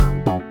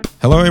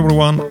Hello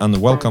everyone and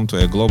welcome to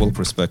a global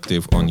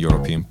perspective on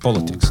European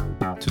politics.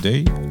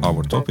 Today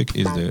our topic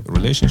is the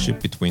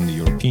relationship between the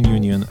European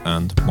Union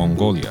and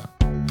Mongolia.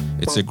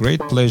 It's a great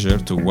pleasure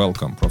to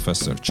welcome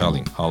Professor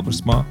Çaling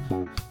Halbersma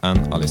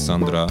and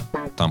Alessandra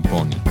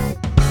Tamponi.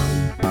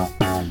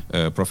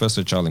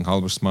 Professor Çaling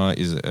Halbersma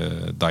is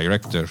a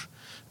Director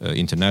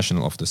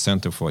International of the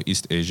Center for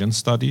East Asian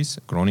Studies,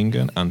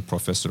 Groningen, and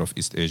Professor of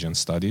East Asian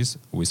Studies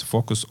with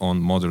focus on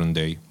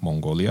modern-day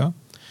Mongolia.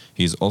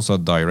 He is also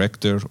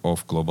Director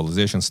of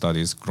Globalization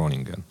Studies,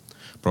 Groningen.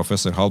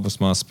 Professor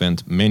Halbersma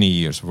spent many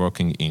years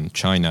working in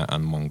China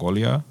and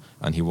Mongolia,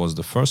 and he was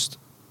the first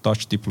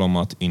Dutch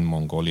diplomat in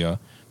Mongolia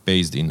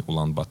based in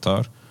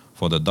Ulaanbaatar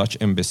for the Dutch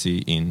embassy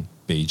in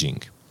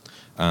Beijing.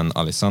 And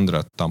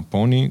Alessandra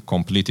Tamponi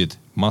completed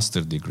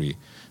master degree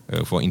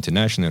for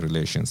international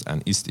relations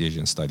and East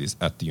Asian studies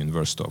at the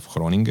University of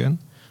Groningen,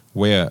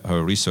 where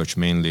her research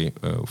mainly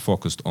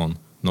focused on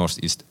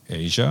Northeast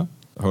Asia.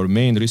 Her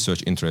main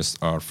research interests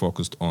are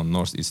focused on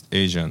Northeast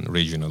Asian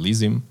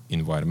regionalism,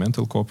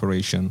 environmental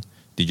cooperation,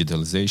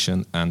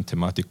 digitalization, and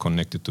thematic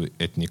connected to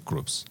ethnic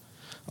groups.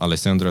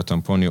 Alessandra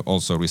Tamponi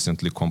also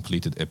recently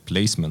completed a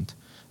placement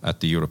at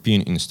the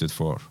European Institute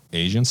for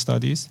Asian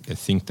Studies, a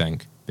think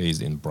tank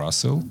based in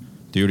Brussels.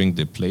 During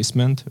the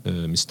placement,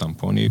 Ms.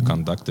 Tamponi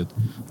conducted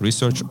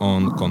research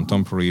on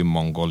contemporary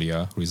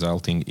Mongolia,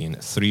 resulting in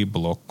 3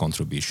 block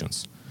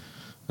contributions.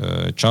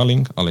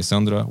 Çaling,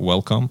 Alessandra,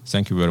 welcome.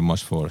 Thank you very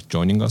much for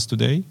joining us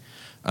today.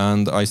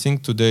 And I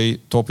think today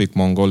topic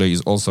Mongolia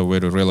is also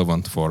very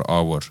relevant for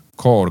our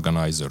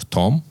co-organizer,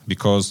 Tom,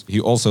 because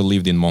he also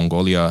lived in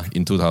Mongolia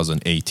in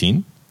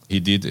 2018. He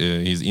did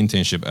his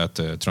internship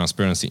at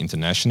Transparency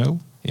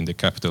International in the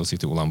capital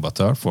city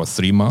Ulaanbaatar for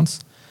 3 months.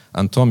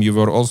 And Tom, you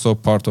were also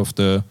part of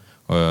the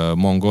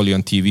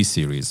Mongolian TV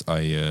series,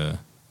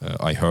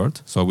 I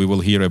heard. So we will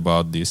hear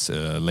about this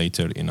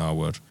later in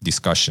our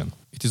discussion.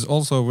 It is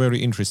also a very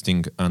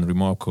interesting and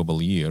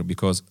remarkable year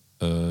because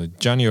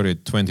January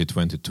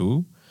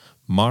 2022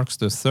 marks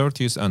the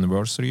 30th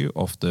anniversary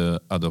of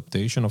the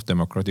adoption of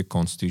democratic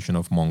constitution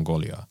of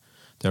Mongolia.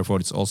 Therefore,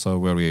 it's also a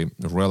very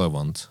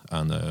relevant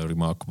and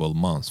remarkable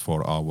month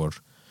for our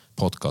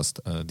podcast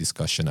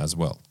discussion as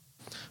well.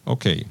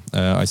 Okay,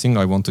 I think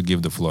I want to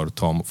give the floor to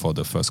Tom for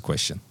the first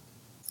question.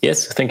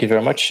 Yes, thank you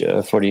very much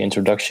for the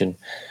introduction.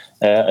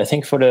 I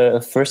think for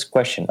the first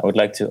question, I would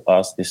like to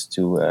ask this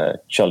to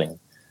Çaling.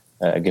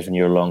 Given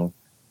your long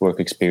work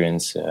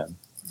experience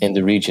in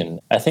the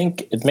region, I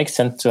think it makes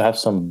sense to have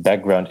some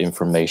background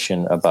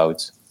information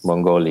about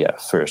Mongolia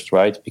first,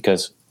 right?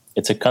 Because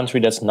it's a country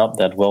that's not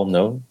that well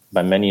known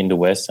by many in the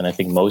West, and I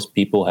think most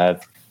people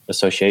have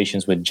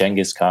associations with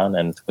Genghis Khan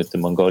and with the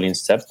Mongolian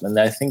steppe, and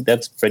I think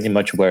that's pretty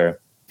much where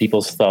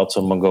people's thoughts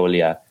on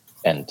Mongolia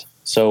end.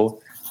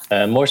 So,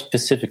 more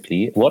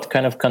specifically, what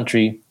kind of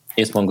country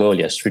is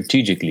Mongolia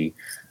strategically?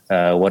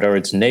 What are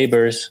its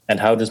neighbors, and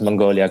how does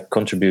Mongolia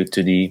contribute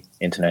to the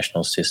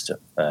international system?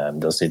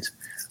 Does it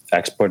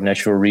export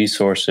natural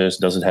resources?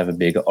 Does it have a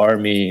big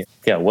army?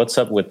 Yeah, what's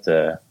up with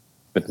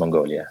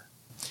Mongolia?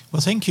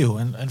 Well, thank you,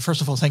 and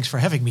first of all, thanks for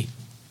having me.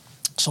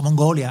 So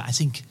Mongolia, I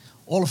think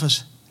all of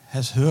us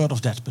has heard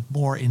of that, but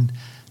more in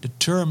the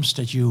terms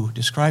that you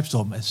described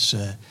them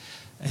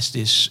as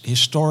this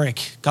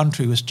historic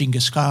country with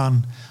Genghis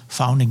Khan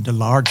founding the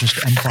largest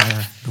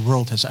empire the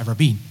world has ever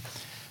been.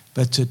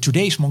 But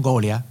today's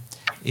Mongolia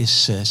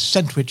is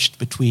sandwiched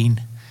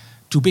between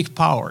 2 big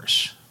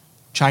powers,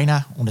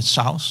 China on its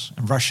south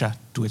and Russia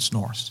to its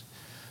north.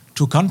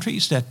 2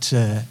 countries that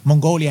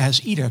Mongolia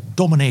has either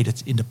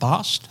dominated in the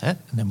past, and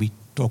then we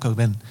talk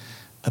again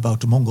about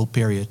the Mongol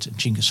period and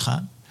Genghis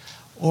Khan,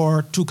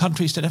 or 2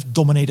 countries that have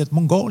dominated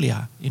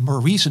Mongolia in more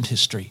recent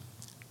history.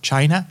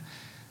 China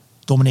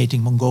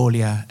dominating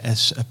Mongolia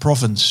as a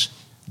province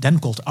then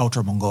called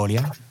Outer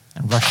Mongolia,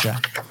 and Russia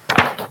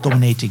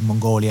dominating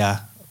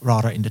Mongolia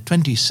rather in the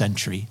 20th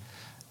century,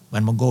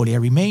 when Mongolia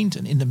remained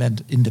an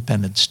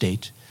independent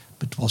state,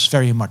 but was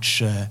very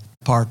much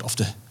part of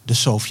the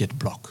Soviet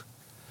bloc.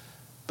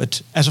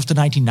 But as of the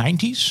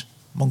 1990s,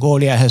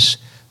 Mongolia has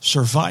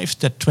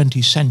survived that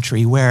 20th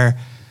century where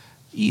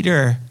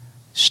either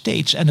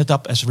states ended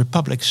up as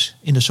republics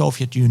in the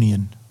Soviet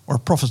Union or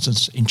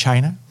provinces in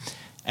China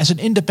as an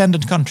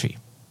independent country.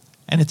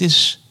 And it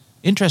is,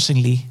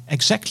 interestingly,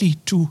 exactly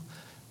to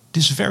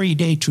this very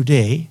day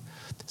today,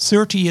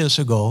 30 years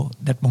ago,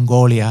 that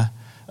Mongolia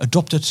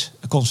adopted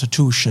a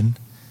constitution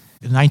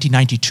in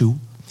 1992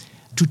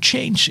 to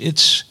change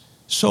its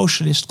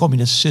socialist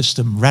communist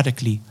system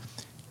radically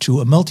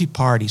to a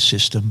multi-party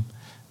system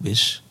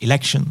with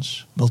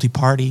elections,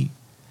 multi-party,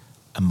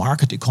 a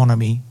market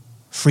economy,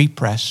 free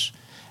press,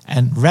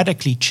 and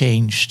radically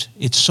changed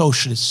its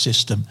socialist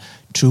system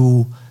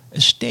to a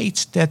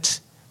state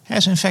that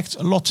has in fact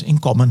a lot in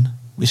common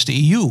with the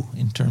EU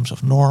in terms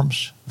of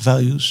norms,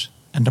 values,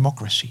 and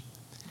democracy.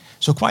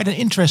 So quite an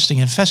interesting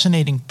and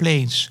fascinating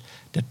place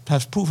that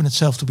has proven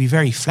itself to be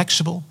very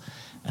flexible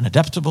and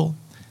adaptable,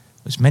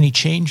 with many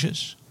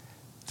changes,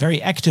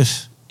 very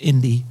active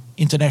in the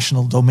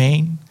international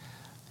domain.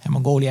 And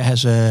Mongolia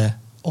has a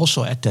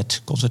also at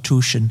that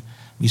constitution,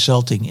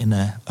 resulting in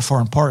a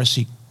foreign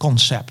policy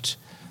concept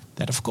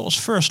that, of course,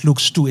 first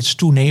looks to its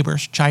two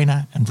neighbors,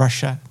 China and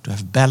Russia, to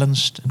have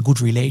balanced and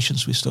good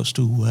relations with those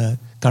two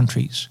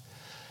countries.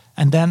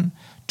 And then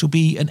to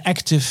be an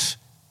active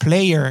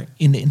player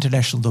in the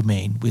international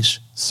domain with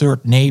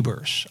third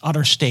neighbors,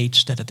 other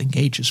states that it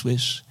engages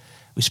with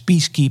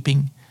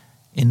peacekeeping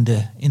in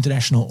the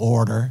international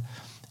order,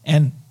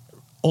 and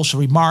also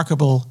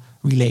remarkable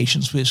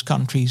relations with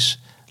countries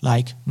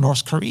like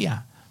North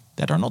Korea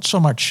that are not so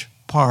much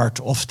part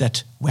of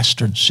that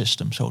Western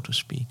system, so to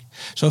speak.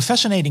 So a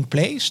fascinating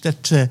place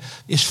that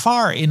is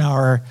far in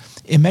our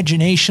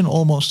imagination,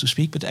 almost to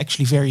speak, but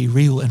actually very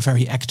real and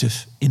very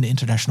active in the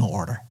international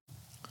order.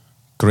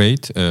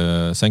 Great.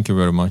 Thank you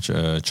very much,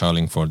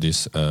 Charling, for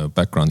this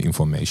background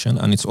information.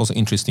 And it's also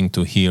interesting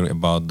to hear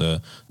about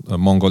the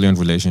Mongolian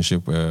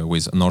relationship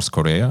with North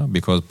Korea,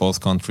 because both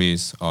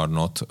countries are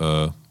not,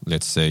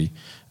 let's say,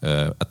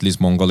 at least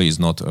Mongolia is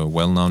not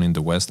well known in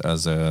the West,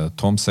 as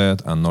Tom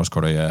said, and North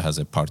Korea has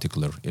a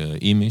particular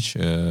image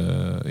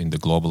in the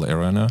global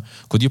arena.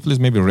 Could you please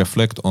maybe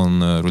reflect on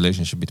the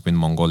relationship between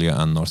Mongolia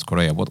and North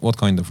Korea? What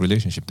kind of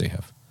relationship they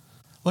have?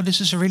 Well,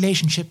 this is a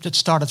relationship that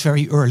started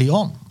very early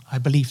on. I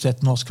believe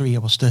that North Korea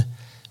was the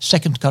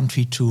second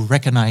country to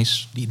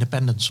recognize the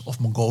independence of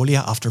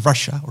Mongolia after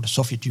Russia or the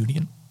Soviet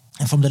Union.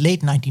 And from the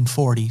late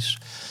 1940s,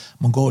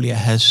 Mongolia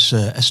has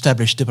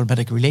established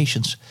diplomatic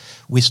relations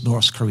with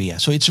North Korea.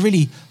 So it's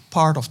really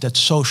part of that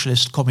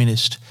socialist,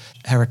 communist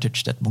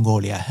heritage that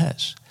Mongolia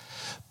has.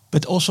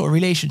 But also a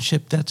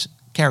relationship that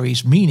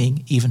carries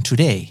meaning even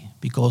today,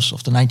 because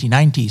of the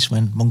 1990s,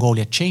 when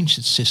Mongolia changed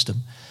its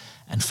system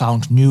and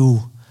found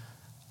new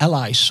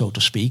allies, so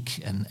to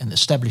speak, and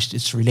established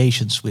its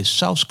relations with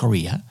South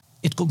Korea.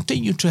 It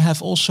continued to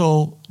have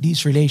also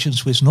these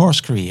relations with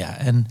North Korea.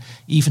 And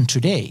even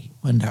today,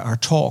 when there are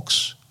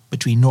talks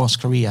between North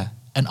Korea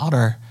and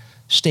other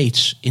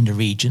states in the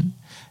region,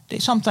 they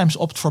sometimes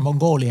opt for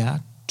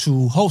Mongolia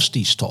to host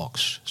these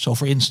talks. So,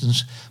 for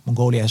instance,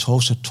 Mongolia has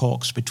hosted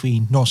talks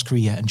between North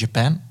Korea and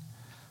Japan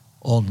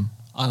on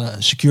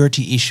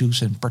security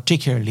issues, and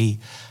particularly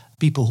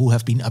people who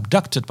have been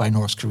abducted by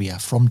North Korea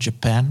from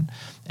Japan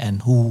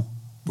and who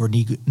were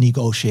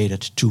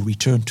negotiated to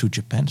return to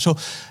Japan. So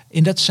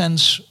in that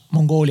sense,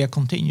 Mongolia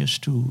continues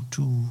to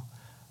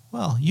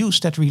use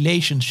that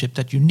relationship,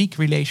 that unique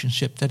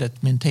relationship that it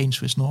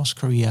maintains with North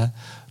Korea,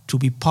 to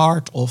be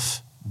part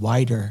of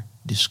wider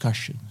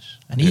discussions.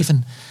 And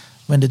even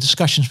when the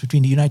discussions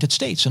between the United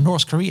States and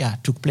North Korea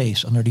took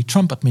place under the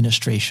Trump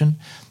administration,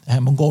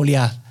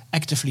 Mongolia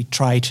actively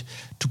tried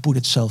to put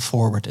itself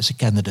forward as a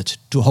candidate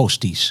to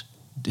host these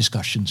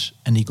discussions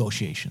and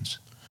negotiations.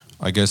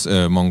 I guess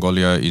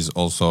Mongolia is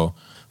also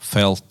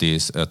felt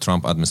this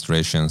Trump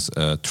administration's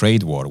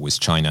trade war with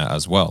China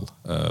as well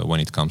when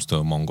it comes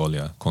to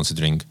Mongolia,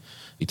 considering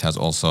it has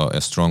also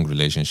a strong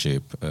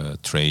relationship,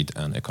 trade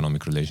and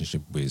economic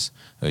relationship with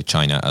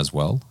China as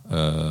well.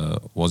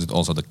 Was it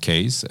also the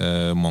case,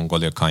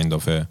 Mongolia kind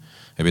of a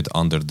bit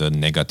under the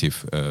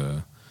negative,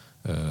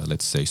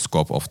 let's say,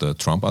 scope of the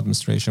Trump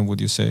administration,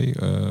 would you say,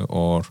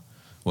 or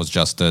was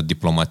just a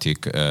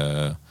diplomatic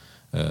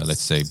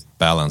let's say,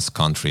 balanced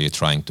country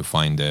trying to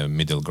find a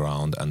middle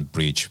ground and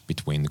bridge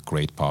between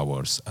great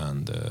powers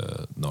and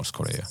North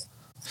Korea?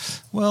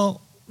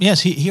 Well,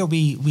 yes, here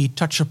we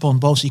touch upon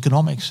both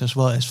economics as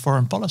well as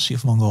foreign policy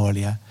of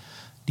Mongolia.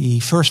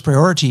 The first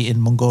priority in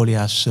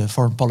Mongolia's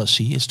foreign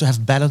policy is to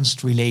have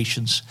balanced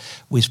relations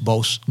with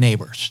both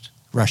neighbors,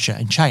 Russia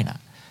and China.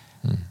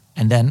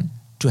 And then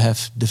to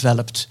have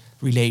developed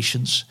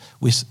relations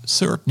with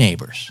third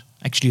neighbors.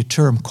 Actually a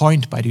term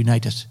coined by the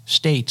United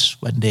States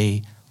when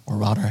they, or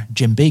rather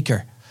Jim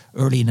Baker,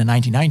 early in the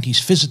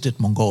 1990s visited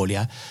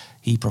Mongolia.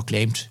 He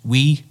proclaimed,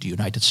 "We, the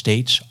United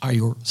States, are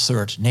your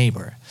third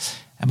neighbor."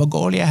 And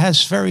Mongolia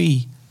has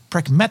very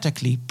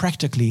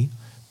practically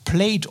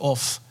played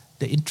off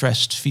the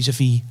interest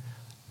vis-a-vis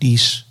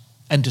these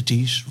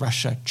entities,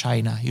 Russia,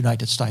 China,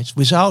 United States,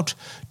 without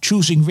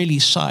choosing really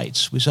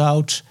sides,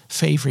 without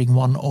favoring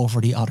one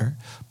over the other,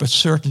 but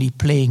certainly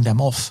playing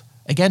them off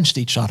against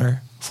each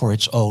other for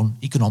its own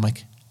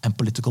economic and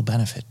political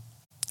benefit.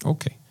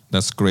 Okay.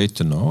 That's great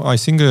to know. I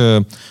think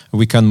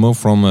we can move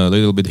from a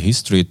little bit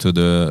history to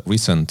the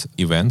recent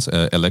events,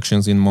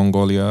 elections in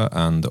Mongolia,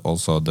 and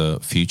also the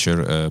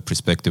future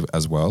perspective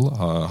as well,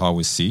 how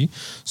we see.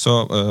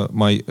 So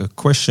my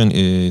question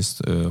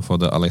is for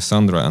the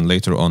Alexandra, and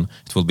later on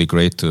it will be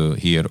great to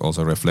hear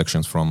also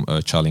reflections from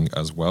Charling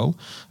as well.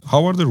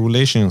 How are the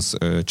relations,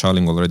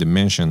 Charling already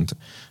mentioned,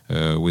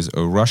 with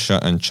Russia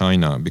and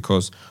China,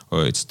 because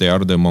they are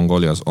the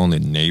Mongolia's only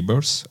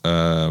neighbors.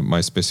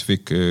 My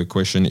specific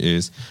question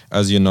is,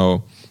 as you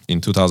know,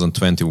 in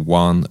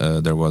 2021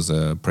 there was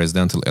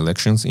presidential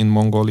elections in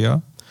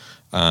Mongolia,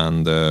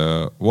 and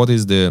what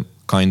is the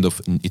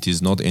it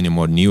is not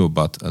anymore new,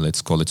 but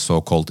let's call it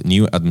so-called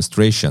new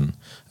administration.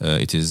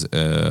 It is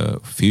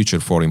future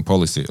foreign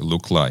policy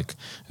look like?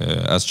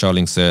 As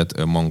Charling said,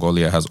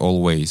 Mongolia has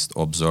always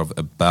observed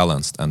a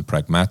balanced and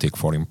pragmatic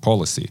foreign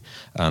policy.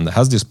 And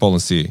has this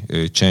policy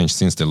changed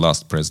since the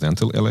last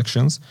presidential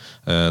elections?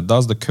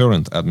 Does the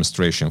current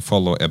administration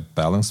follow a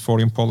balanced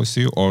foreign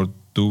policy, or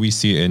do we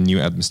see a new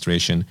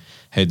administration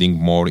heading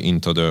more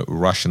into the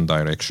Russian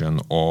direction,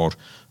 or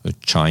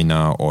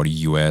China or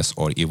US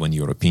or even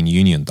European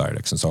Union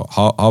direction? So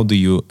how do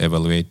you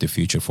evaluate the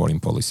future foreign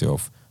policy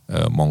of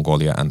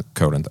Mongolia and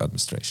current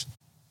administration?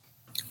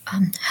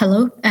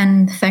 Hello,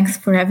 and thanks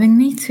for having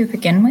me to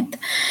begin with.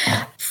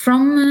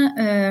 From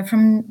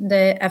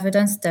the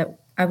evidence that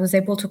I was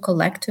able to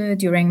collect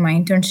during my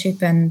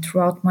internship and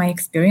throughout my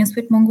experience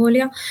with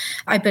Mongolia,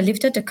 I believe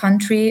that the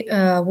country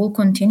will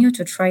continue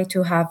to try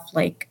to have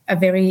like a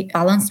very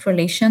balanced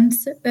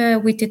relations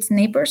with its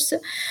neighbors.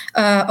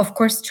 Of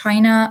course,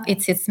 China,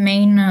 it's its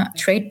main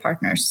trade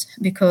partners,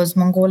 because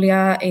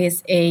Mongolia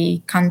is a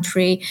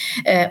country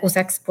whose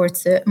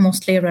exports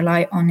mostly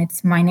rely on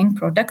its mining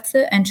products,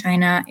 and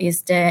China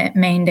is the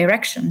main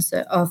directions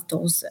of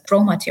those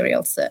raw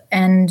materials.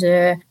 And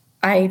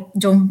I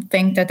don't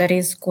think that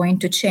is going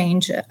to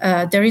change.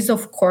 There is,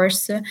 of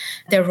course,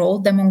 the role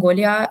that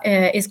Mongolia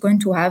is going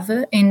to have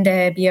in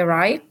the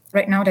BRI.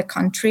 Right now, the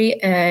country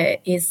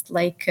has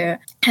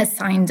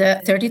signed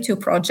 32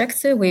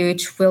 projects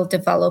which will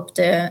develop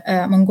the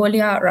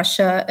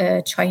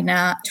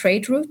Mongolia-Russia-China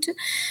trade route.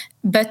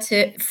 But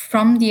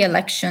from the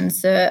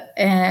elections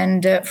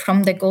and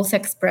from the goals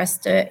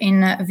expressed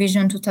in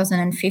Vision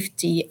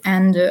 2050,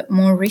 and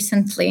more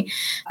recently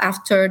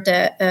after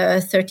the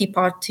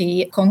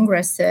 30-party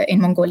Congress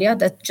in Mongolia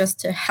that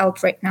just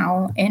held right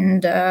now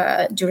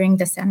during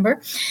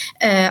December,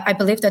 I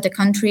believe that the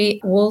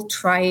country will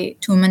try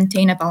to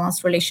maintain a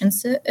balanced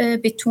relations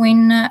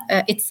between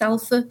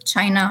itself,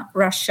 China,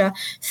 Russia,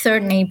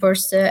 third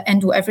neighbors,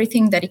 and do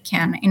everything that it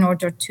can in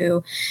order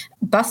to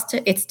boost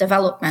its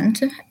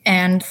development.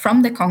 And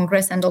from the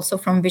Congress and also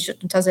from Vision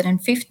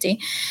 2050,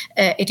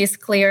 it is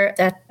clear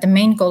that the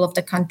main goal of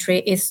the country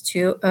is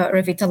to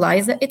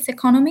revitalize its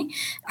economy.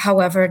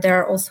 However,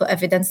 there are also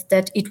evidence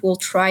that it will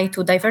try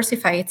to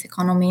diversify its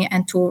economy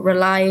and to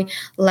rely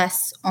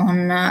less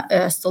on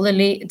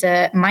solely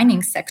the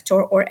mining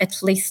sector, or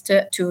at least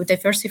to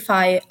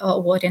diversify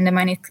what in the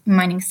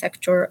mining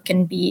sector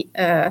can be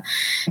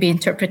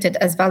interpreted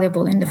as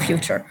valuable in the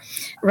future.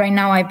 Right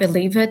now, I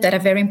believe that a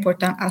very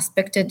important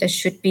aspect that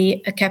should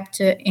be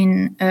kept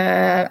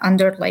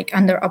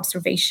under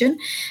observation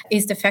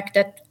is the fact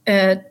that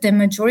the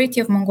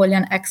majority of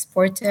Mongolian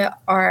exports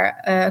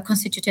are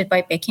constituted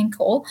by baking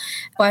coal,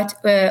 but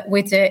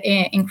with the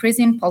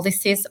increasing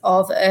policies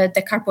of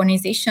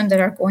decarbonization that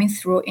are going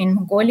through in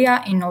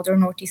Mongolia, in other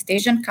Northeast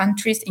Asian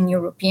countries, in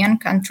European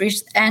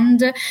countries,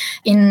 and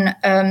in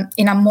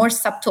a more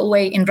subtle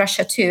way in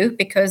Russia too,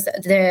 because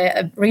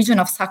the region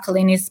of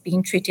Sakhalin is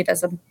being treated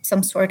as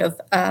some sort of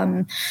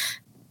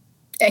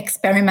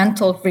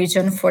experimental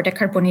region for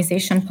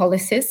decarbonization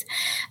policies.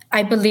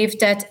 I believe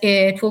that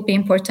it will be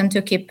important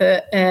to keep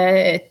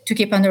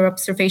under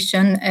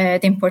observation the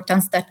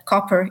importance that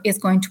copper is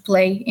going to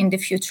play in the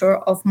future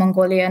of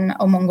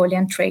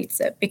Mongolian trades,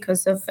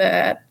 because of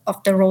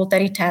the role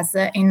that it has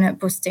in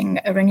boosting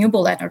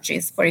renewable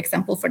energies, for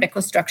example, for the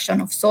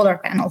construction of solar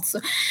panels,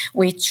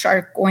 which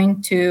are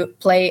going to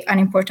play an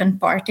important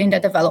part in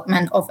the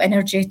development of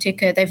energetic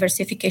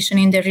diversification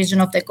in the region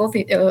of the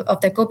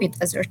Gobi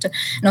Desert,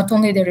 not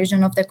only the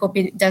region of the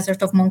Gobi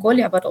Desert of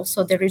Mongolia, but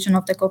also the region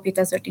of the Gobi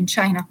Desert in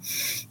China.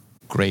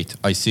 Great.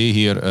 I see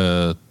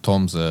here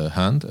Tom's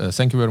hand.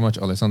 Thank you very much,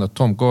 Alexander.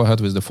 Tom, go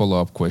ahead with the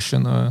follow-up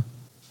question.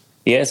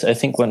 Yes, I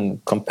think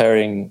when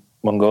comparing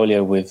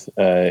Mongolia with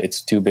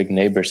its two big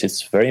neighbors,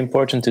 it's very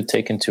important to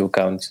take into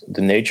account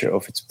the nature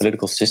of its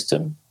political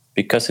system,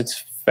 because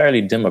it's fairly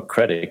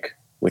democratic,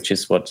 which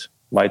is what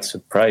might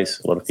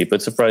surprise a lot of people.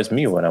 It surprised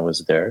me when I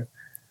was there,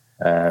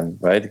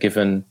 right?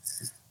 Given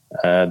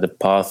the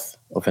path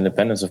of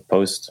independence of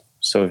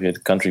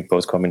post-Soviet country,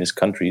 post-communist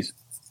countries,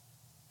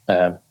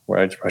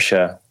 whereas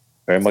Russia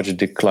very much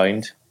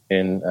declined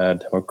in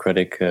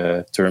democratic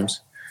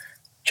terms.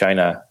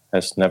 China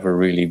has never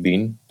really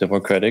been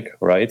democratic,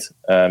 right?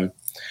 So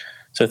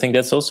I think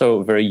that's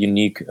also very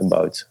unique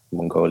about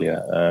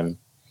Mongolia.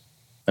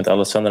 And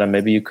Alessandra,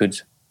 maybe you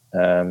could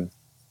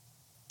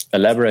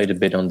elaborate a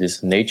bit on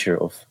this nature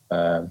of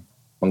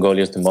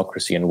Mongolia's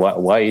democracy, and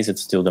why is it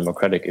still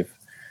democratic if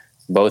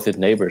both its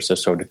neighbors are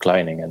so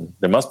declining, and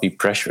there must be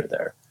pressure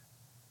there.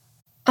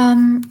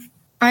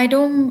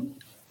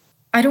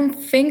 I don't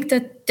think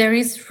that there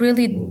is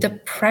really the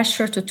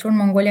pressure to turn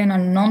Mongolia into a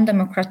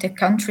non-democratic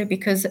country,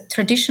 because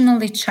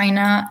traditionally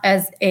China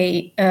has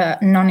a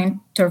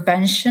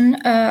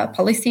non-intervention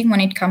policy when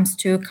it comes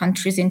to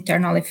countries'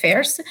 internal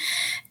affairs.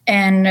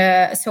 And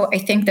so I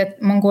think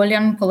that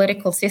Mongolian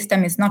political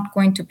system is not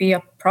going to be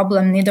a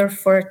problem neither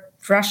for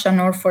Russia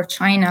nor for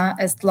China,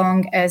 as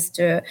long as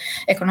the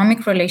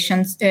economic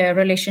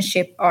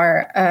relationship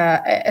are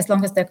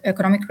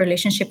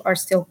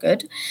still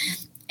good.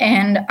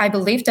 And I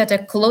believe that a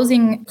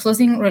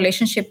closing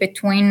relationship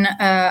between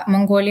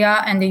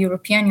Mongolia and the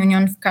European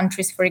Union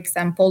countries, for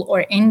example,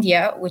 or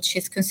India, which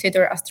is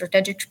considered a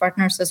strategic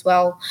partners as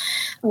well,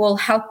 will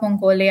help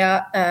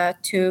Mongolia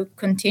to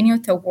continue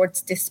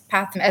towards this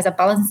path as a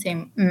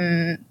balancing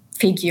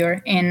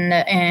figure in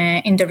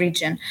the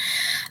region.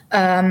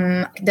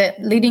 The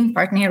leading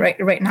partner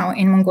right now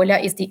in Mongolia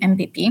is the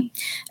MPP,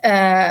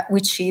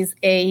 which is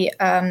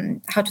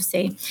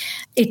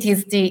it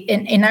is the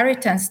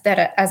inheritance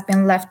that has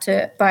been left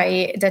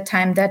by the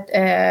time that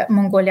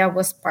Mongolia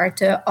was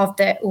part of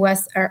the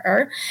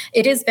USSR.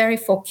 It is very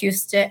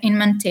focused in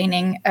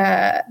maintaining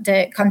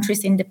the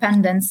country's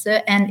independence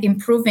and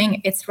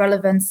improving its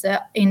relevance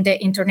in the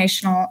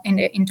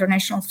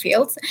international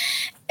fields.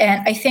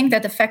 And I think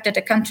that the fact that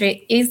the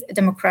country is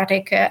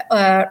democratic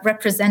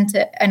represents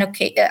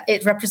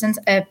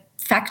a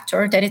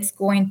factor that it's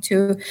going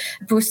to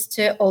boost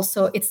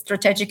also its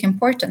strategic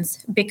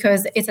importance,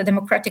 because it's a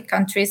democratic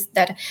country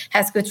that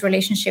has good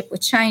relationship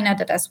with China,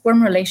 that has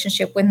warm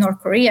relationship with North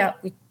Korea,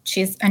 which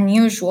is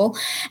unusual,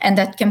 and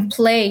that can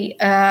play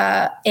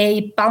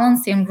a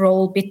balancing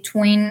role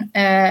between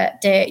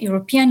the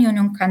European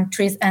Union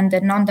countries and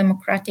the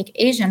non-democratic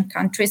Asian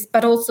countries,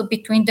 but also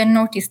between the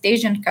Northeast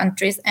Asian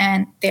countries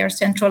and their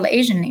Central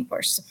Asian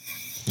neighbors.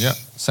 Yeah,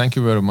 thank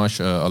you very much,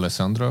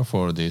 Alessandra,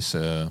 for this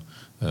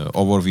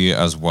overview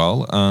as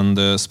well. And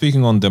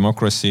speaking on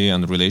democracy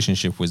and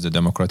relationship with the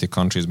democratic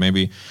countries,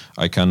 maybe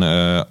I can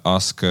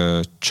ask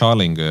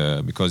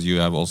Charling, because you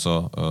have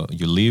also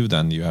you lived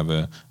and you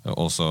have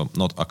also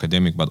not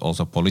academic but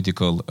also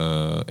political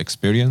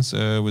experience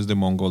with the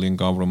Mongolian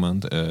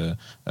government,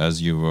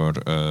 as you were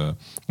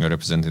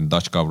representing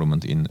Dutch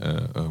government in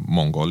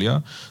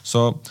Mongolia.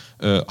 So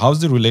how's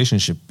the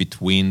relationship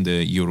between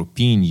the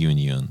European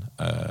Union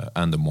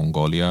and the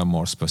Mongolia,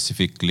 more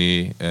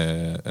specifically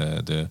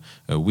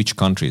which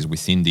countries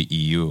within the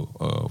EU,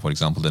 for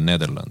example, the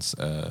Netherlands,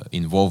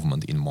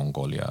 involvement in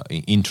Mongolia,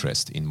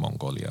 interest in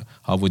Mongolia?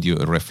 How would you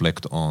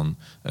reflect on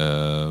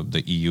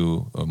the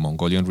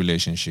EU-Mongolian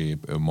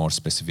relationship, more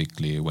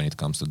specifically when it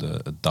comes to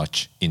the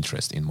Dutch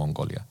interest in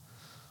Mongolia?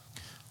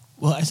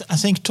 Well, I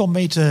think Tom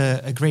made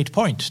a great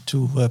point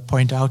to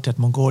point out that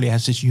Mongolia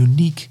has this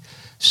unique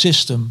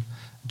system,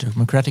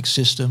 democratic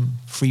system,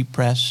 free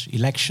press,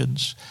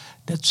 elections,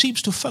 that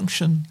seems to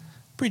function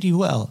pretty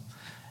well.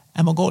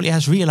 And Mongolia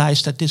has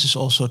realized that this is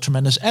also a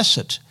tremendous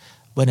asset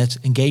when it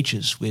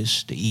engages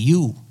with the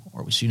EU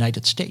or with the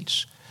United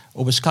States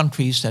or with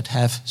countries that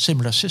have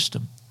similar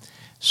system.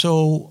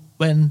 So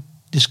when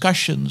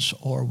discussions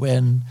or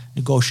when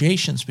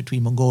negotiations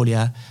between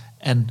Mongolia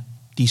and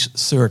these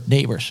third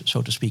neighbors,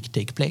 so to speak,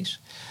 take place,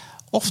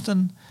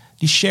 often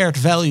the shared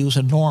values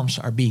and norms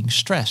are being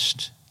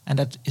stressed. And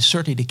that is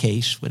certainly the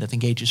case when it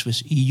engages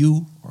with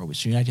EU or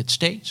with the United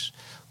States.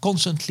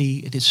 Constantly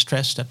it is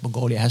stressed that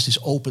Mongolia has this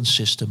open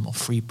system of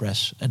free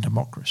press and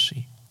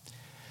democracy.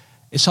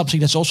 It's something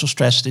that's also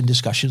stressed in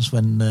discussions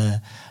when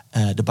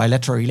the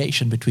bilateral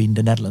relation between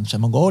the Netherlands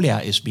and Mongolia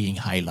is being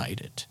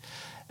highlighted.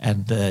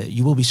 And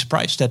you will be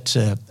surprised that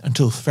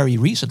until very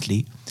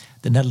recently,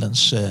 the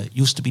Netherlands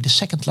used to be the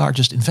second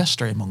largest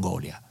investor in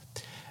Mongolia.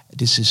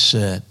 This is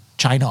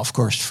China, of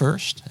course,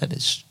 first. That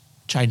is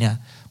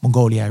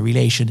China-Mongolia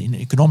relation in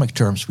economic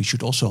terms we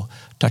should also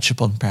touch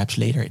upon perhaps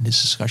later in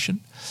this discussion.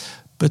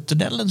 But the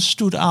Netherlands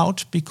stood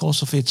out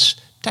because of its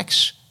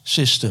tax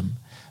system.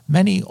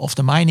 Many of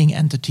the mining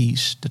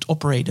entities that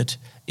operated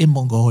in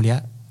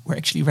Mongolia were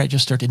actually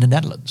registered in the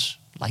Netherlands,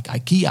 like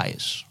IKEA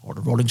is, or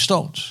the Rolling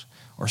Stones,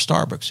 or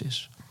Starbucks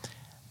is,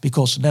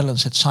 because the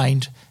Netherlands had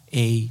signed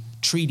a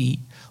treaty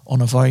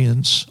on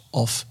avoidance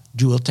of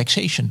dual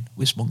taxation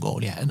with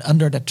Mongolia. And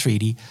under that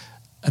treaty,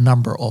 a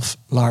number of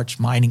large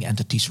mining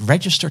entities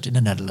registered in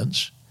the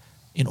Netherlands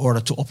in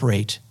order to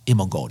operate in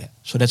Mongolia.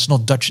 So that's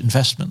not Dutch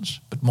investments,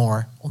 but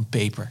more on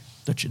paper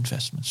Dutch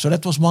investments. So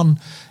that was one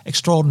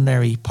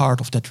extraordinary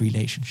part of that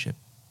relationship.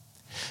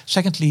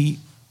 Secondly,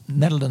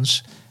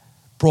 Netherlands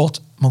brought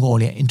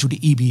Mongolia into the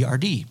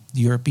EBRD,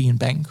 the European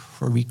Bank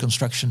for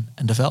Reconstruction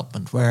and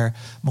Development, where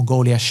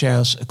Mongolia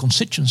shares a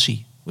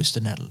constituency with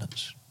the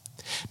Netherlands.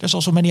 There's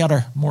also many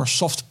other more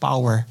soft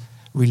power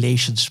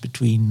relations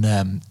between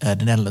the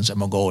Netherlands and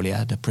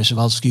Mongolia. The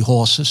Przewalski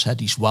horses,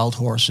 these wild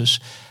horses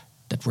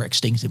that were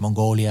extinct in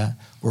Mongolia,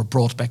 were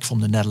brought back from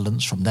the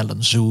Netherlands, from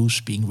Netherlands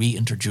zoos, being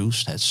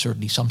reintroduced. That's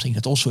certainly something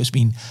that also has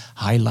been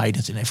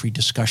highlighted in every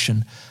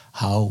discussion,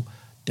 how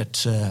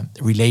that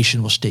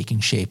relation was taking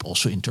shape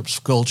also in terms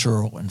of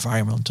cultural,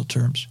 environmental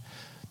terms.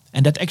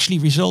 And that actually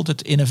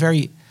resulted in a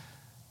very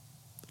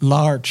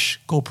large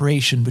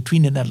cooperation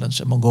between the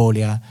Netherlands and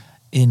Mongolia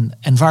in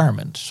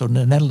environment. So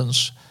the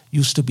Netherlands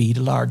used to be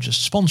the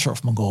largest sponsor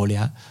of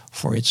Mongolia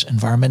for its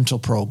environmental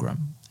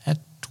program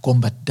to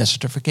combat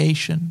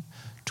desertification,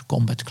 to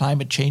combat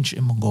climate change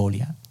in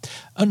Mongolia,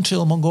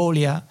 until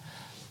Mongolia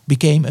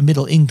became a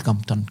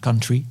middle-income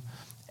country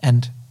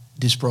and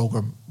this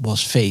program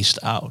was phased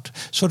out.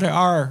 So there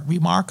are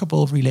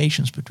remarkable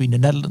relations between the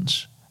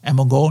Netherlands and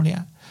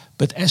Mongolia.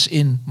 But as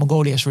in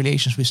Mongolia's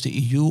relations with the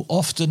EU,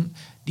 often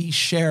these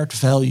shared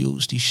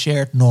values, these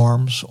shared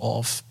norms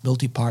of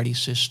multi-party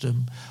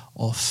system,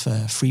 of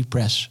free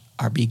press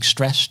are being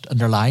stressed,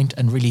 underlined,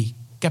 and really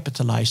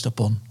capitalized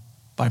upon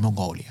by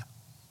Mongolia.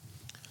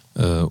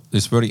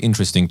 It's very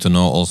interesting to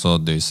know also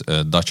this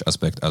Dutch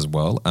aspect as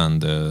well.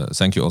 And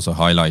thank you also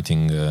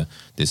highlighting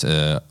this.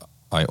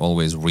 I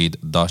always read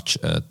Dutch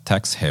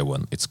tax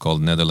haven. It's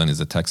called Netherlands is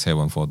a tax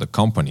haven for the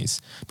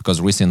companies, because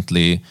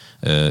recently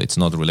it's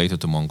not related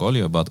to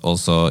Mongolia, but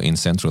also in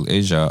Central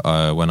Asia.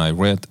 When I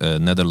read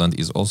Netherlands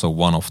is also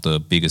one of the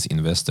biggest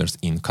investors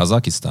in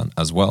Kazakhstan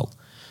as well,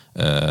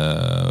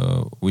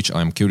 which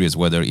I'm curious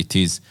whether it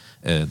is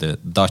the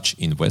Dutch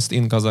invest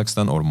in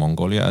Kazakhstan or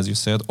Mongolia, as you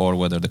said, or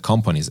whether the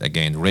companies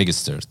again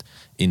registered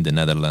in the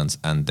Netherlands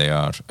and they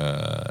are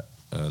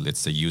let's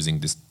say using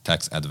this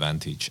tax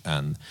advantage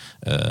and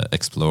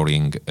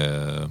exploring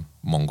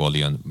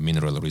Mongolian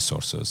mineral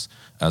resources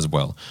as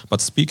well.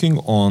 But speaking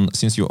on,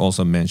 since you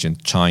also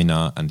mentioned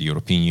China and the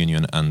European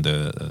Union and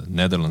the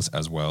Netherlands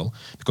as well,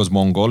 because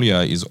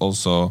Mongolia is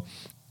also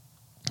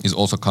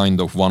kind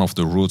of one of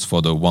the routes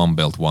for the One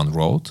Belt, One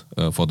Road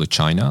for the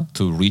China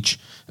to reach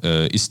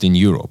Eastern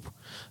Europe.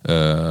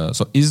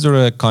 So is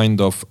there a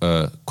kind of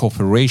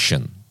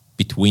cooperation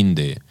between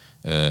the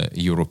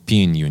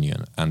European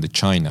Union and the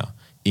China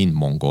in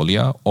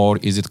Mongolia, or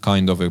is it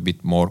kind of a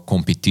bit more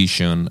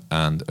competition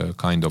and a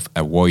kind of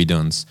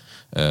avoidance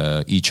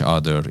each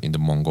other in the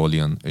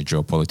Mongolian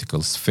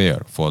geopolitical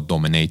sphere for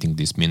dominating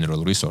these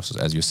mineral resources?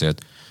 As you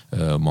said,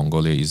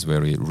 Mongolia is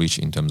very rich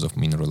in terms of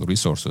mineral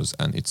resources,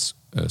 and its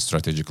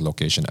strategic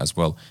location as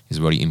well is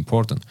very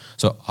important.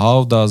 So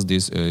how does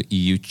this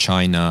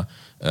EU-China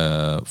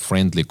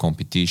friendly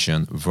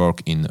competition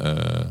work in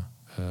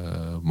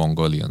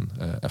Mongolian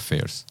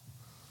affairs?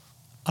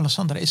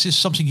 Alessandra, is this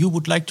something you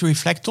would like to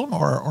reflect on,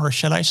 or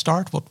shall I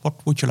start?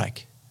 What would you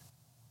like?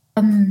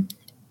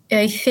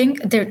 I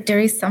think there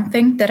is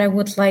something that I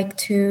would like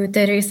to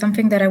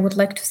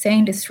say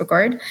in this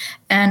regard.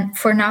 And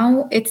for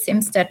now, it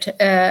seems that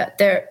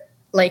their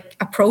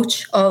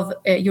approach of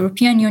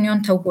European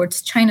Union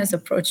towards China's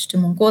approach to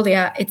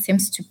Mongolia, it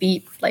seems to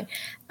be like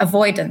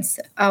avoidance.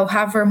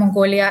 However,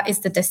 Mongolia is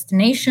the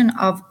destination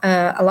of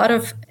a lot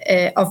of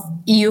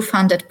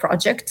EU-funded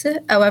projects.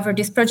 However,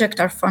 these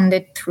projects are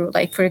funded through,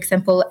 for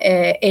example,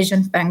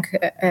 Asian Bank,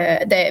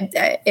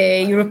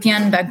 the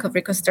European Bank of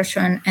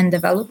Reconstruction and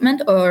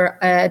Development, or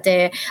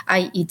the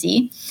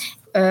IED.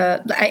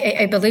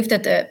 I believe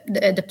that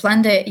the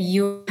plan the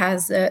EU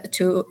has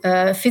to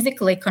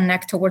physically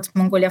connect towards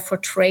Mongolia for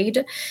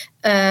trade,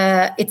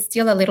 it's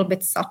still a little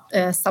bit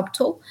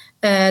subtle.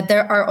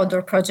 There are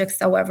other projects,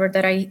 however,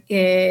 that I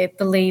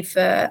believe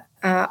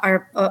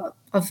are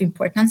of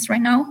importance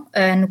right now.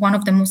 And one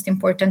of the most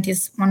important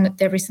is one that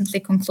they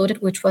recently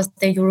concluded, which was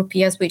the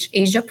European Switch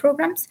Asia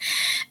programs,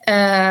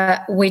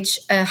 which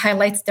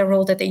highlights the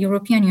role that the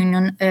European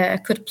Union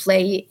could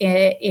play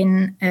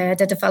in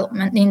the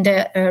development, in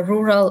the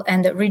rural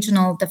and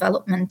regional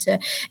development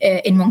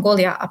in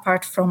Mongolia,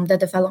 apart from the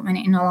development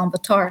in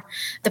Ulaanbaatar.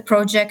 The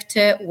project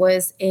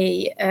was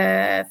a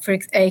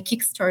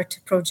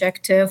kickstart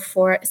project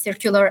for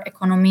circular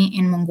economy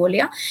in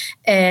Mongolia,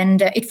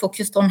 and it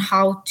focused on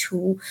how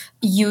to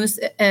use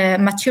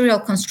material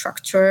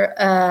constructor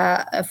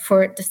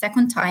for the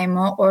second time,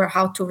 or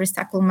how to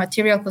recycle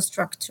material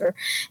constructor.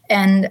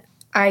 And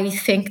I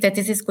think that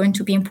this is going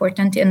to be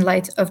important in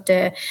light of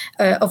the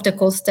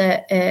goals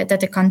that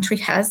the country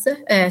has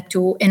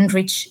to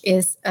enrich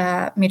its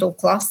middle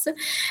class.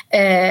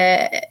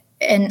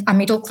 And a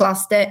middle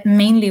class that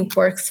mainly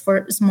works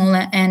for small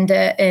and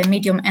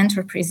medium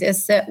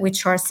enterprises,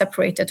 which are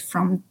separated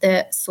from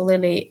the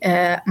solely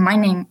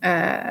mining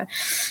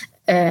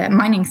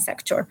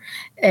sector.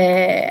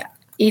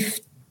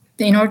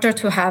 In order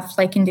to have,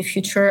 in the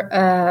future,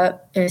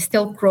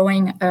 still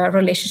growing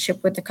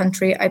relationship with the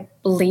country, I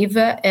believe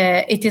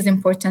it is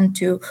important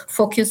to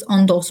focus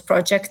on those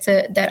projects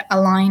that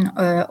align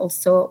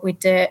also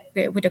with the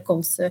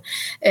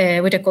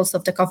goals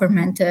of the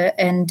government,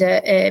 and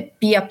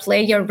be a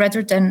player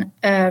rather than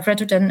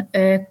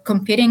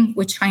competing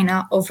with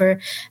China over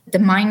the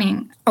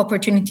mining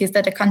opportunities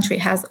that the country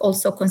has.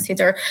 Also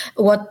consider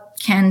what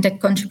can the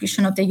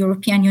contribution of the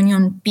European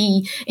Union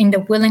be in the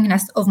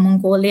willingness of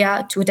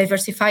Mongolia to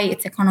diversify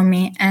its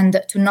economy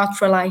and to not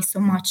rely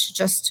so much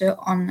just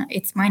on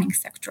its mining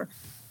sector.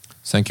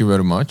 Thank you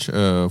very much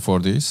for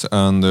this.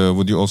 And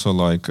would you also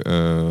like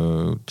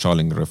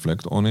Charling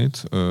reflect on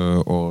it?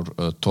 Or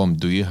Tom,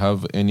 do you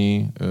have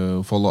any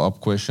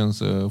follow-up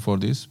questions for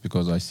this?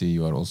 Because I see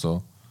you are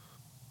also...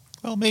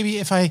 Well, maybe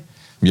if I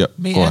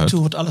may add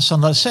to what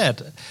Alessandra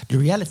said. The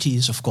reality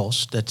is, of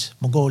course, that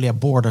Mongolia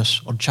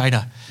borders on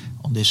China,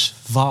 on this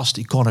vast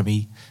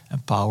economy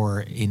and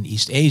power in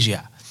East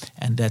Asia,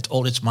 and that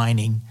all its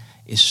mining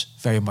is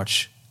very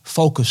much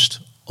focused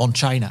on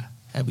China.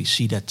 And we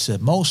see that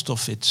most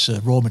of its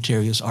raw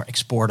materials are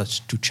exported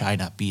to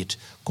China, be it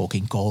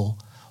coking coal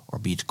or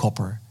be it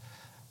copper.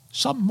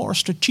 some more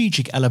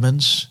strategic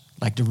elements,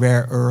 like the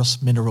rare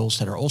earth minerals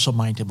that are also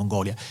mined in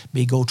Mongolia,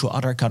 may go to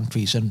other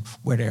countries and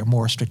where they are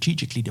more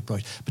strategically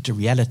deployed. But the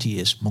reality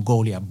is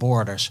Mongolia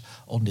borders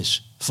on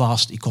this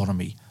vast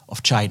economy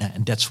of China,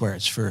 and that's where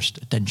its first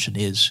attention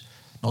is,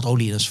 not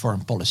only in its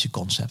foreign policy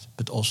concept,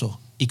 but also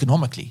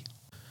economically.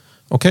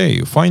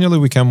 Okay, finally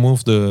we can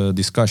move the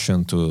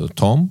discussion to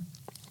Tom.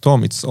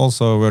 Tom, it's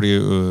also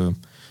very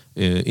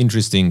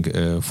interesting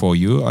for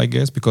you, I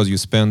guess, because you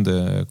spend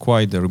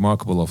quite a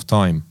remarkable of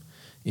time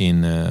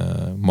in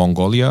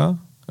Mongolia.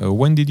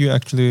 When did you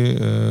actually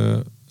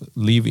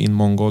live in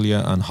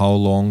Mongolia, and how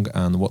long,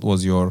 and what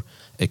was your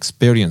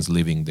experience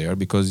living there?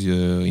 Because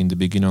in the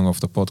beginning of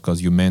the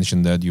podcast you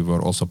mentioned that you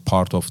were also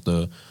part of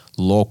the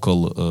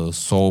local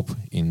soap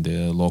in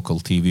the local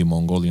TV,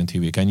 Mongolian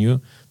TV. Can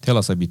you tell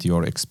us a bit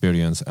your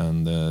experience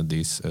and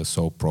this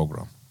soap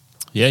program?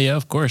 Yeah,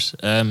 of course.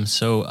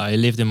 So I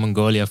lived in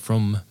Mongolia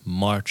from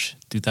March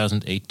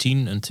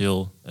 2018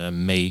 until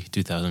May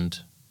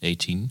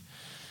 2018.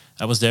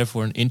 I was there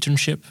for an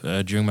internship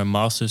during my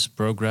master's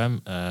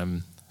program.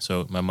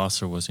 So my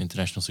master was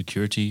international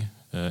security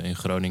in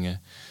Groningen.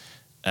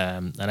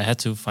 And I had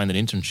to find an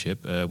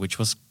internship, which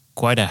was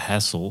quite a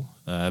hassle.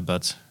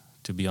 But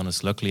to be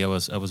honest, luckily I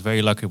was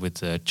very lucky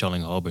with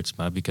Cholling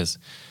Halbertsma, because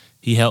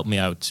he helped me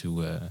out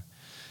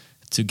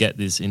to get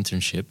this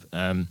internship.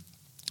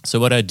 So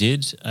what I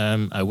did,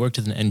 I worked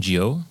at an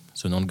NGO,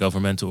 so a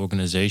non-governmental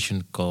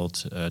organization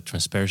called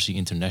Transparency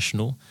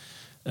International,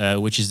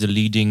 which is the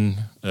leading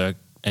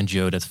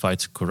NGO that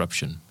fights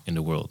corruption in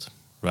the world,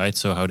 right?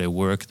 So how they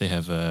work, they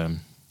have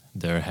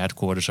their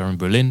headquarters are in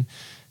Berlin.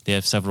 They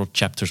have several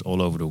chapters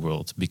all over the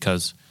world,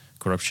 because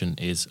corruption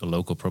is a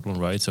local problem,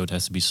 right? So it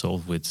has to be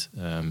solved with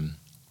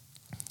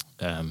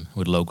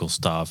local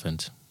staff,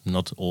 and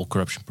not all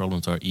corruption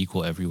problems are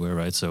equal everywhere,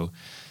 right? So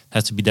it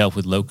has to be dealt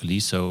with locally.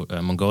 So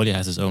Mongolia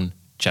has its own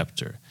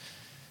chapter.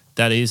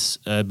 That is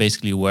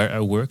basically where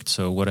I worked.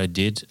 So what I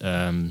did,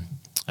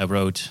 I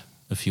wrote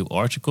a few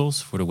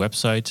articles for the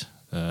website,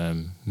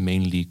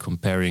 mainly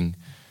comparing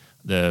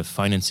the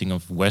financing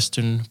of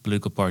Western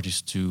political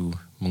parties to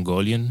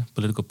Mongolian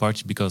political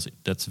parties, because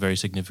that's very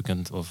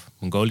significant of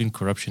Mongolian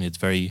corruption. It's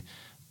very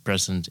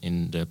present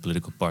in the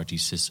political party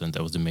system.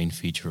 That was the main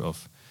feature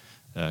of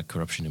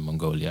corruption in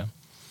Mongolia.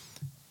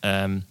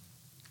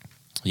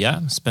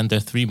 Spent there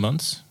 3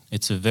 months.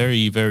 It's a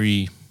very,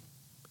 very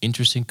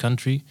interesting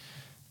country.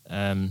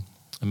 I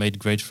made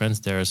great friends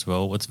there as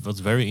well.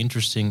 What's very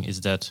interesting is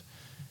that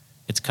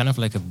it's kind of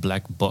like a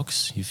black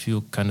box. You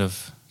feel kind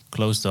of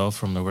closed off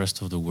from the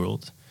rest of the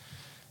world.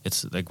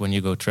 It's like when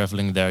you go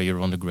traveling there, you're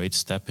on the Great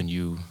Steppe, and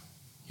you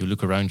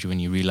look around you and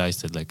you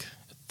realize that like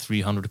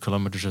 300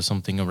 kilometers or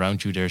something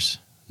around you, there's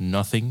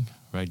nothing,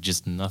 right?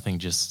 Just nothing,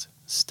 just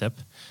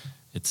steppe.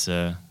 It's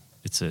a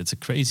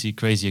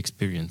crazy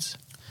experience.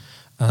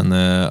 And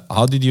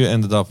how did you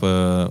end up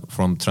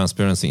from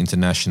Transparency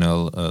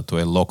International to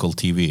a local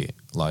TV?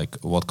 Like,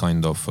 what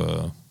kind of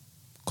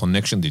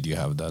connection did you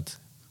have that?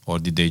 Or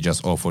did they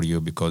just offer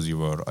you because you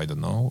were, I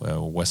don't know,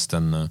 a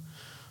Western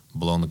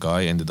blonde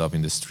guy ended up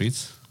in the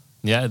streets?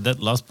 Yeah, that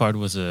last part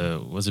was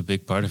a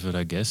big part of it,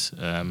 I guess.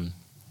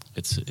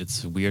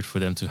 It's weird for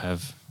them to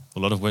have a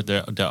lot of work.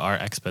 There are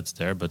expats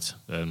there, but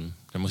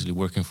they're mostly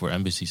working for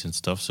embassies and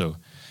stuff. So,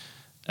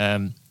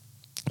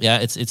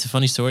 it's a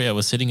funny story. I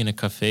was sitting in a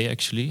cafe,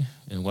 actually,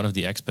 in one of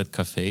the expat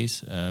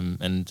cafes,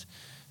 and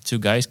two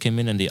guys came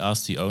in and they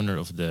asked the owner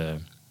of the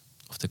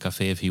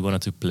cafe if he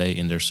wanted to play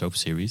in their soap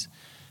series,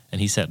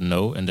 and he said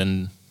no. And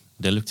then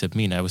they looked at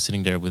me, and I was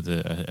sitting there with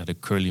a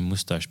curly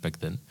mustache back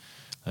then,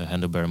 a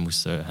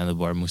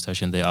handlebar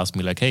mustache, and they asked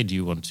me like, "Hey, do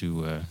you want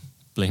to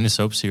play in a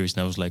soap series?"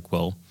 And I was like,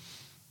 "Well,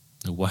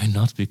 why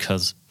not?"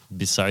 Because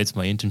besides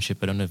my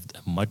internship, I don't have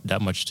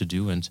that much to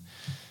do, and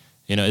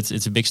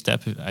it's a big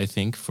step, I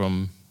think,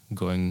 from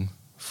going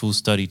full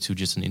study to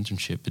just an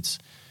internship. It's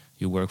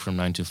you work from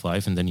 9 to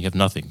 5, and then you have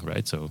nothing,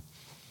 right? So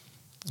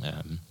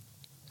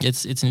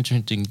it's an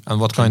interesting. And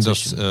what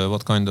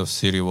kind of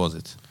series was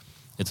it?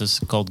 It was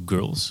called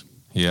Girls.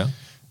 Yeah.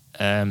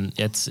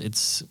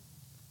 It's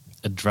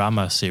a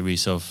drama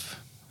series of,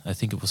 I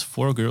think it was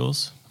 5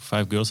 girls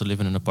that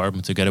live in an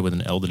apartment together with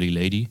an elderly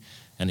lady,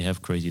 and they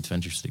have crazy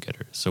adventures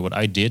together. So what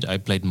I did, I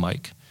played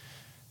Mike.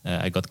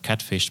 I got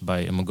catfished by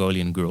a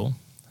Mongolian girl.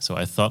 So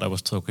I thought I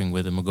was talking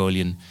with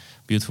a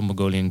beautiful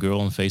Mongolian girl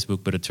on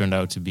Facebook, but it turned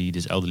out to be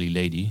this elderly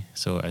lady.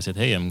 So I said,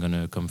 "Hey, I'm going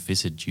to come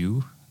visit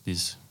you,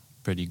 this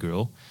pretty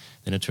girl."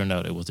 Then it turned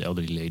out it was the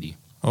elderly lady.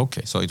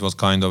 Okay, so it was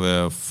kind of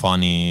a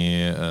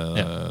funny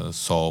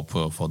soap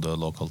for the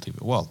local TV.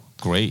 Well,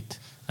 great.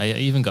 I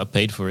even got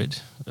paid for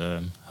it,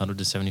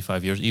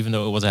 175 euros, even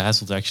though it was a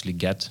hassle to actually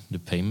get the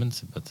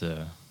payment. But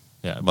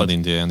But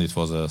in the end, it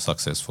was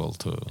successful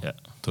to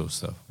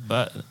stuff.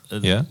 But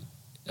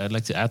I'd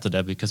like to add to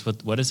that, because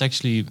what is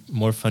actually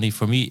more funny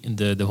for me in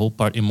the whole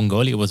part in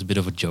Mongolia was a bit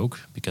of a joke,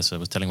 because I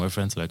was telling my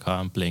friends like,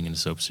 "I'm playing in a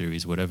soap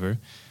series, whatever."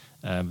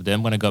 But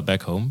then when I got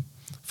back home,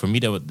 for me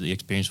the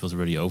experience was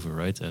already over,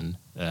 right? And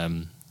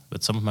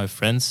but some of my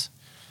friends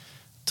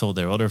told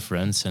their other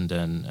friends, and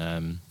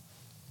then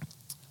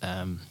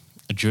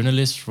a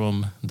journalist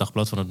from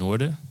Dagblad van het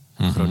Noorden,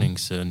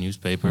 Gronings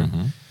newspaper.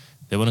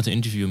 They wanted to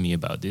interview me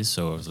about this,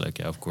 so I was like,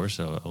 yeah, of course,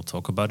 I'll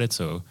talk about it.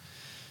 So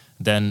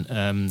then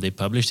they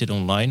published it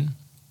online.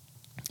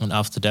 And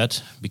after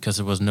that, because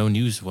there was no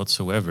news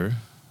whatsoever,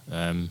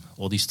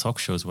 all these talk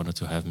shows wanted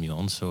to have me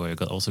on. So I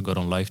also got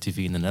on live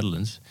TV in the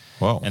Netherlands.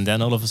 Wow. And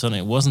then all of a sudden,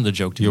 it wasn't a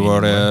joke to You me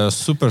were anymore. a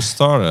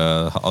superstar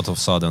out of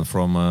sudden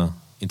from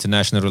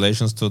international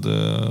relations to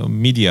the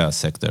media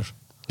sector.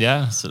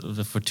 Yeah, so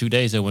for 2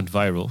 days I went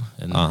viral.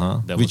 And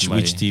that Which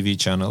was my, TV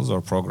channels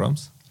or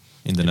programs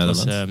in the it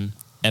Netherlands? was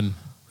M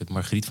with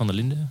Margriet van der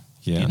Linden.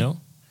 Yeah. Do you know?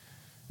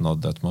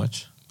 Not that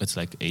much. It's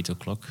like 8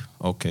 o'clock.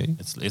 Okay.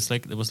 It's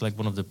like it was like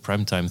one of the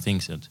primetime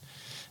things. And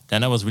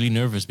then I was really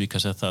nervous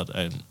because I thought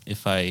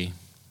if I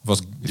It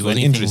was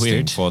anything interesting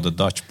weird. for the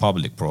Dutch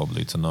public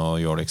probably to know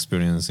your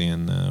experience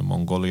in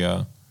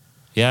Mongolia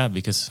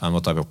because and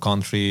what type of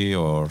country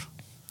or...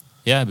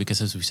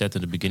 because as we said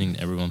at the beginning,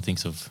 everyone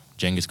thinks of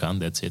Genghis Khan.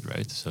 That's it,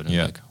 right? So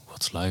they're like,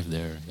 what's life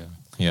there?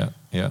 Yeah.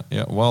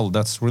 Well,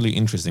 that's really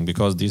interesting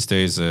because these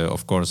days,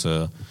 of course,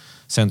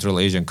 Central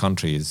Asian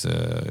countries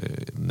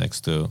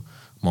next to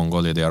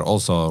Mongolia, they are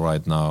also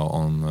right now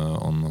on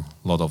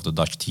a lot of the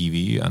Dutch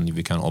TV, and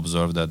we can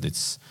observe that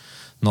it's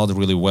not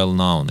really well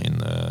known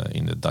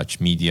in the Dutch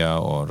media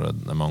or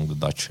among the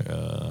Dutch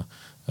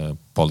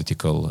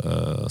political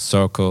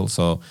circle.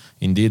 So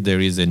indeed,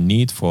 there is a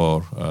need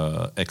for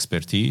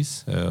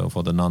expertise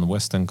for the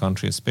non-Western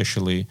countries,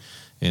 especially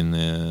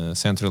in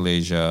Central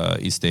Asia,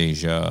 East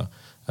Asia,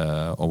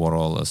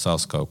 overall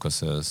South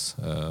Caucasus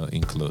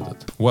included.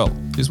 Well,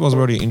 this was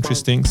very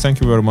interesting.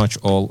 Thank you very much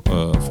all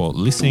for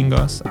listening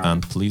us,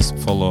 and please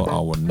follow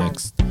our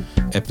next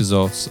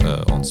episodes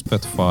on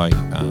Spotify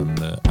and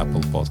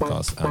Apple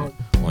Podcasts and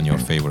on your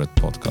favorite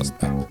podcast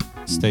app.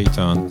 Stay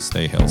tuned,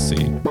 stay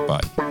healthy,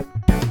 bye.